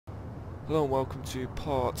Hello and welcome to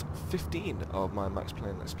part 15 of my Max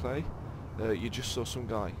Payne Let's Play. You just saw some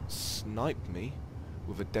guy snipe me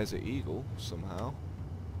with a Desert Eagle somehow.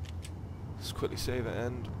 Let's quickly save it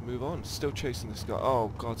and move on. Still chasing this guy.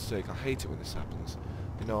 Oh, God's sake, I hate it when this happens.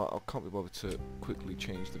 You know, I can't be bothered to quickly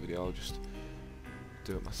change the video. I'll just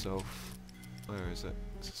do it myself. Where is it?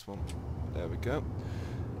 It's this one. There we go.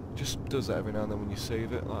 Just does that every now and then when you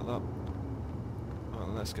save it like that. Right,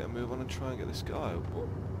 let's get a move on and try and get this guy.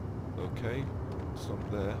 Okay, it's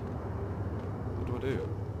not there. What do I do?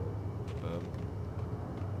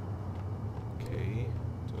 Okay,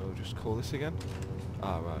 do I just call this again?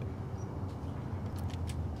 Ah, right.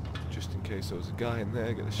 Just in case there was a guy in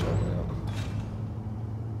there, get the shotgun out.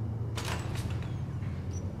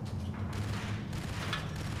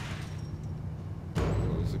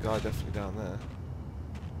 Well, there's a guy definitely down there.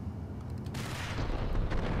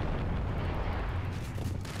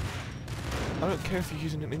 I don't care if you're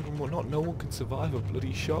using an Ingram or not, no one can survive a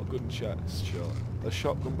bloody shotgun shot. A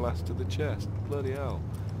shotgun blast to the chest. Bloody hell.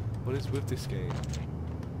 What is with this game?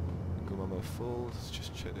 Gun ammo full, let's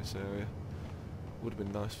just check this area. Would have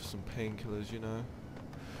been nice for some painkillers, you know.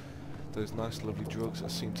 Those nice lovely drugs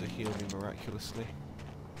that seem to heal me miraculously.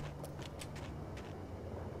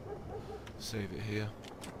 Save it here.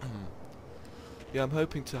 Yeah, I'm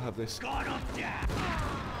hoping to have this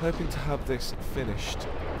finished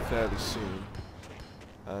fairly soon,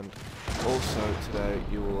 and also today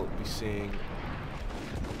you will be seeing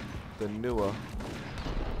the newer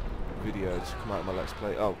videos come out of my Let's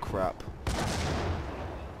Play. Oh crap.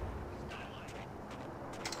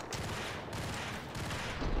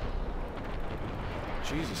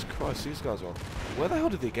 Jesus Christ, these guys are on. Where the hell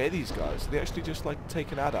did they get these guys? Did they actually just like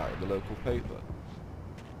take an ad out in the local paper?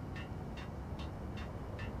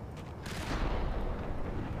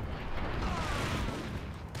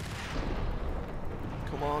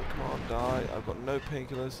 Come on, die. I've got no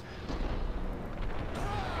painkillers.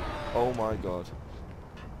 Oh my god.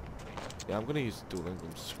 Yeah, I'm gonna use the dual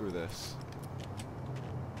Ingrams. Screw this.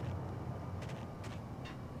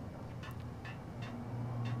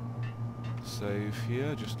 Save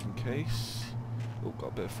here, just in case. Oh,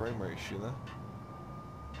 got a bit of frame rate issue there.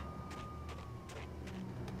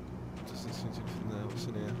 Doesn't seem to be from there. What's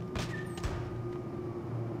in here?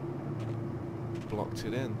 Blocked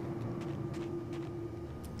it in.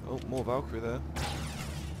 Oh, more Valkyrie there.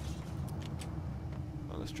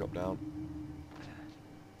 Right, let's drop down.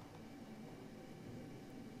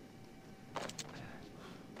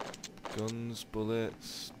 Guns,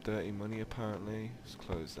 bullets, dirty money apparently. Let's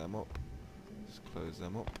close them up.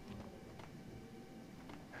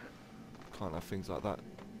 Can't have things like that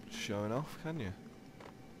showing off, can you?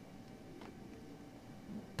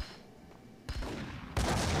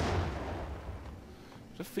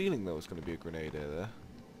 There's a feeling there was going to be a grenade there.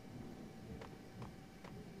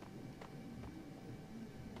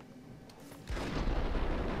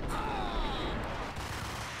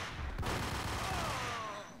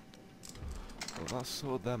 Well, that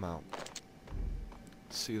sorted them out.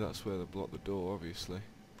 See, that's where they blocked the door, obviously.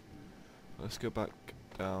 Let's go back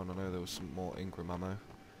down. I know there was some more Ingram ammo,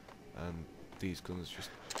 and these guns just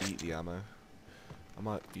eat the ammo. I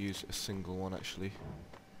might use a single one actually.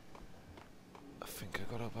 I think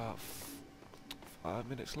I got about 5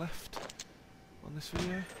 minutes left on this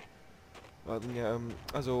video. Right then, yeah.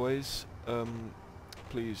 As always,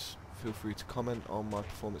 please feel free to comment on my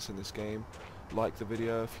performance in this game. Like the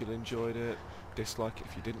video if you enjoyed it. Dislike it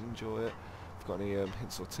if you didn't enjoy it. If you've got any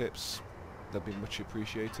hints or tips, they'd be much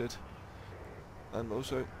appreciated. And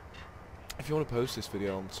also, if you want to post this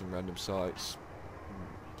video on some random sites,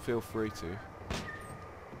 feel free to.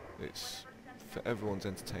 It's for everyone's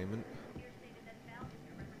entertainment.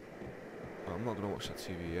 I'm not going to watch that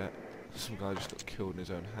TV yet. Some guy just got killed in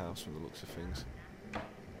his own house from the looks of things.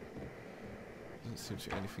 Doesn't seem to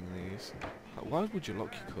be anything in these. Why would you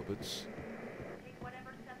lock your cupboards?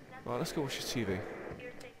 Right, let's go watch this TV.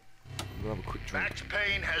 We'll have a quick drink. Max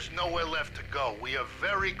Payne has nowhere left to go. We are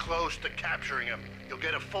very close to capturing him. You'll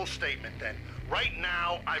get a full statement then. Right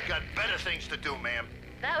now, I've got better things to do, ma'am.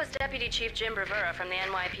 That was Deputy Chief Jim Rivera from the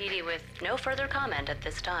NYPD with no further comment at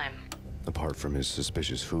this time. Apart from his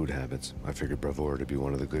suspicious food habits, I figured Bravura to be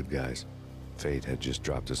one of the good guys. Fate had just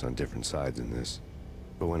dropped us on different sides in this.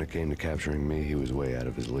 But when it came to capturing me, he was way out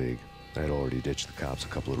of his league. I had already ditched the cops a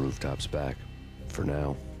couple of rooftops back. For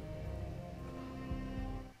now.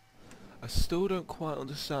 I still don't quite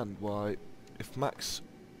understand why, if Max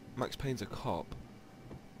Payne's a cop,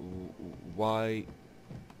 why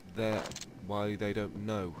they don't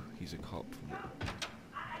know he's a cop.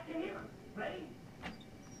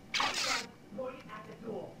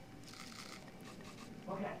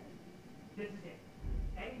 This is it.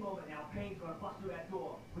 Any moment now, Payne's gonna bust through that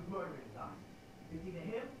door with murder in his eyes. It's either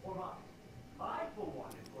him or us. I, for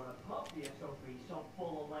one, is gonna pump the SOB so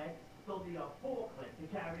full of lead, they'll need a forklift to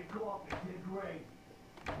carry the coffin to the grave.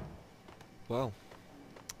 Well,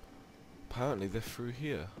 apparently they're through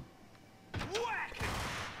here.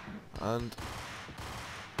 And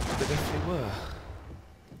they definitely were.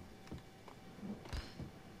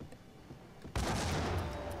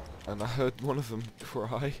 And I heard one of them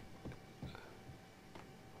cry.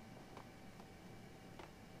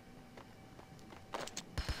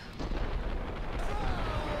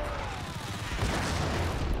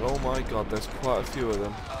 Oh my god, there's quite a few of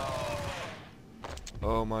them.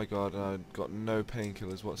 Oh my god, I got no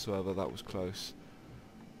painkillers whatsoever. That was close.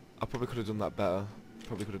 I probably could have done that better.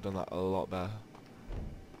 Probably could have done that a lot better.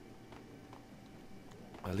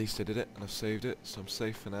 At least I did it, and I've saved it, so I'm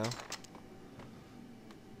safe for now.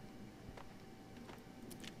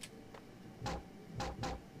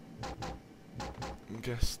 I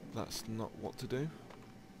guess that's not what to do.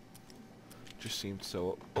 Just seemed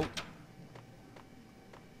so... Oh!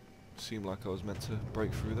 Seemed like I was meant to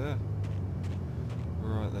break through there.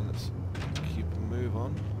 Right then, let's keep a move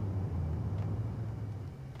on.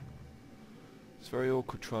 It's very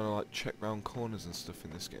awkward trying to like check round corners and stuff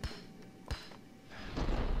in this game.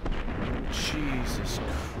 Jesus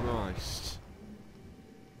Christ.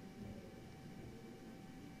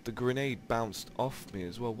 The grenade bounced off me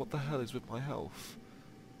as well. What the hell is with my health?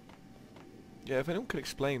 Yeah, if anyone could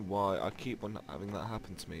explain why I keep on having that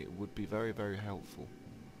happen to me, it would be very, very helpful.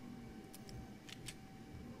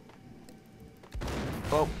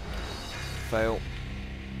 Oh, fail.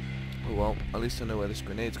 Oh well, at least I know where this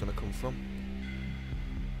grenade's gonna come from.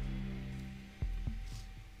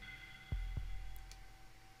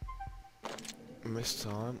 And this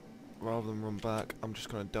time, rather than run back, I'm just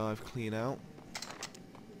gonna dive clean out.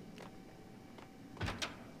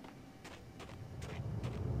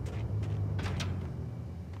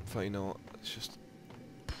 In fact, you know what, it's just...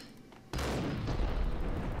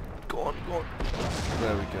 Go on, go on.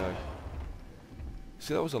 There we go.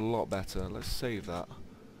 See, that was a lot better. Let's save that.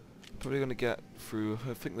 Probably gonna get through.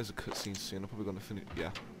 I think there's a cutscene soon. I'm probably gonna finish. Yeah.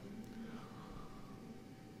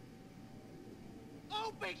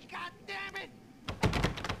 Open, goddammit!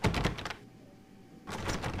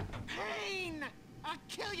 Payne! I'll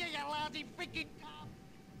kill you, you lousy freaking cop!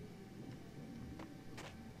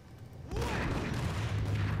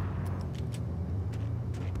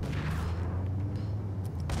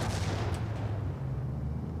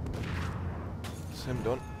 Him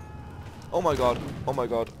done. Oh my god, oh my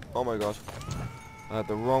god, oh my god. I had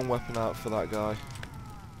the wrong weapon out for that guy.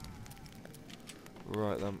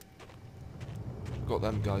 Right then. Got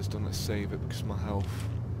them guys done, let's save it because of my health.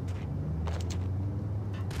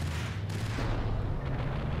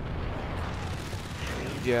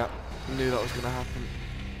 Yeah, knew that was gonna happen.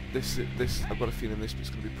 This I've got a feeling this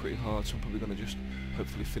bit's gonna be pretty hard, so I'm probably gonna just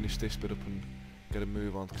hopefully finish this bit up and get a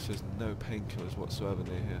move on because there's no painkillers whatsoever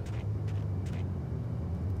near here.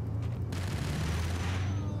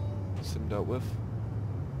 Sim dealt with.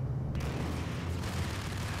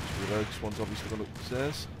 Reload, this one's obviously gone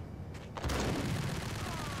upstairs.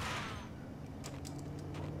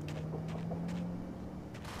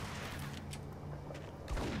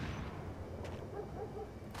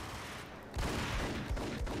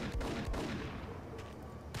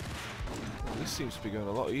 Well, this seems to be going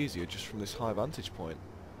a lot easier just from this high vantage point.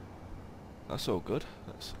 That's all good.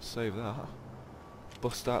 Let's save that.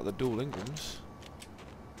 Bust out the dual Ingrams.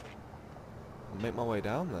 Make my way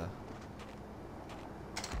down there.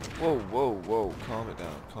 Whoa, whoa, whoa, calm it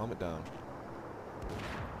down, calm it down.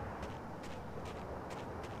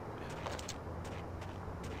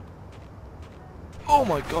 Oh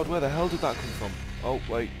my god, where the hell did that come from? Oh,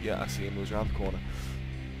 wait, yeah, I see him, he was around the corner.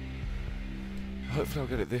 Hopefully I'll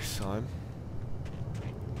get it this time.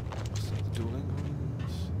 Still the dual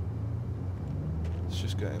Ingrams. Let's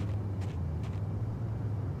just get him.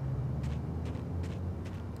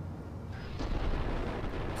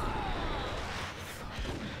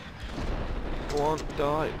 Go on,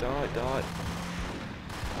 die, die, die.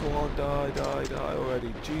 Go on, die, die, die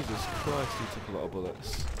already. Jesus Christ, he took a lot of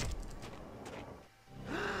bullets.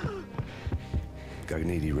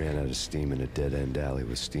 Gognitti ran out of steam in a dead-end alley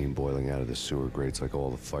with steam boiling out of the sewer grates like all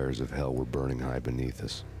the fires of hell were burning high beneath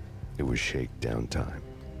us. It was shakedown time.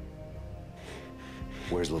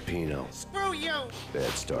 Where's Lupino? Screw you!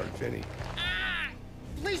 Bad start, Vinny. Ah!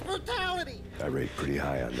 Police brutality! I rate pretty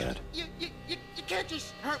high on that. You can't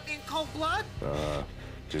just hurt me in cold blood?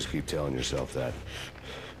 Just keep telling yourself that.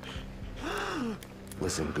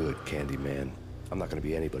 Listen good, Candyman. I'm not gonna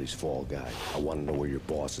be anybody's fall guy. I want to know where your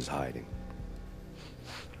boss is hiding.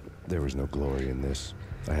 There was no glory in this.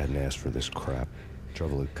 I hadn't asked for this crap.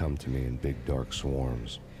 Trouble had come to me in big dark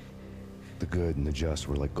swarms. The good and the just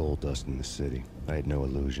were like gold dust in the city. I had no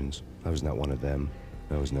illusions. I was not one of them.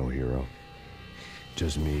 I was no hero.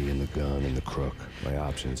 Just me and the gun and the crook. My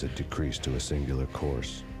options had decreased to a singular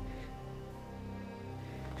course.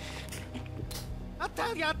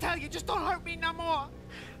 I'll tell you, just don't hurt me no more.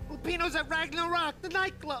 Lupino's at Ragnarok, the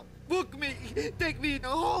nightclub. Book me, take me in the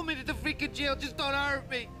whole minute to freaking jail, just don't hurt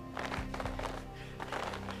me.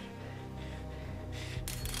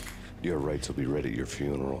 Your rights will be ready at your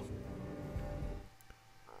funeral.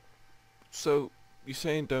 So, you're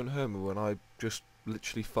saying don't hurt me when I just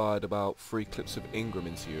literally fired about 3 clips of Ingram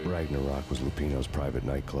into you? Ragnarok was Lupino's private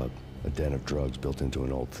nightclub, a den of drugs built into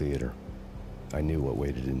an old theater. I knew what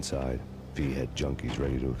waited inside. V had junkies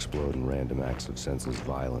ready to explode in random acts of senseless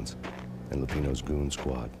violence, and Lupino's goon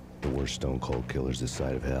squad, the worst stone-cold killers this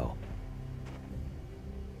side of hell.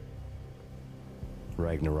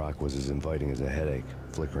 Ragnarok was as inviting as a headache,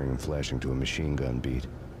 flickering and flashing to a machine gun beat.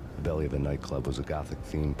 The belly of the nightclub was a gothic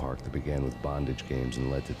theme park that began with bondage games and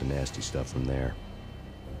led to the nasty stuff from there.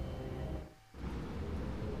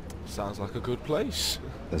 Sounds like a good place.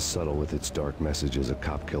 As subtle with its dark message as a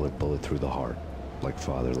cop-killer bullet through the heart. Like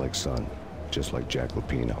father, like son. Just like Jack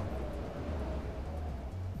Lupino.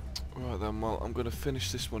 Right then, well, I'm going to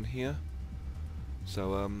finish this one here.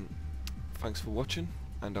 So, thanks for watching,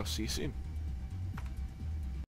 and I'll see you soon.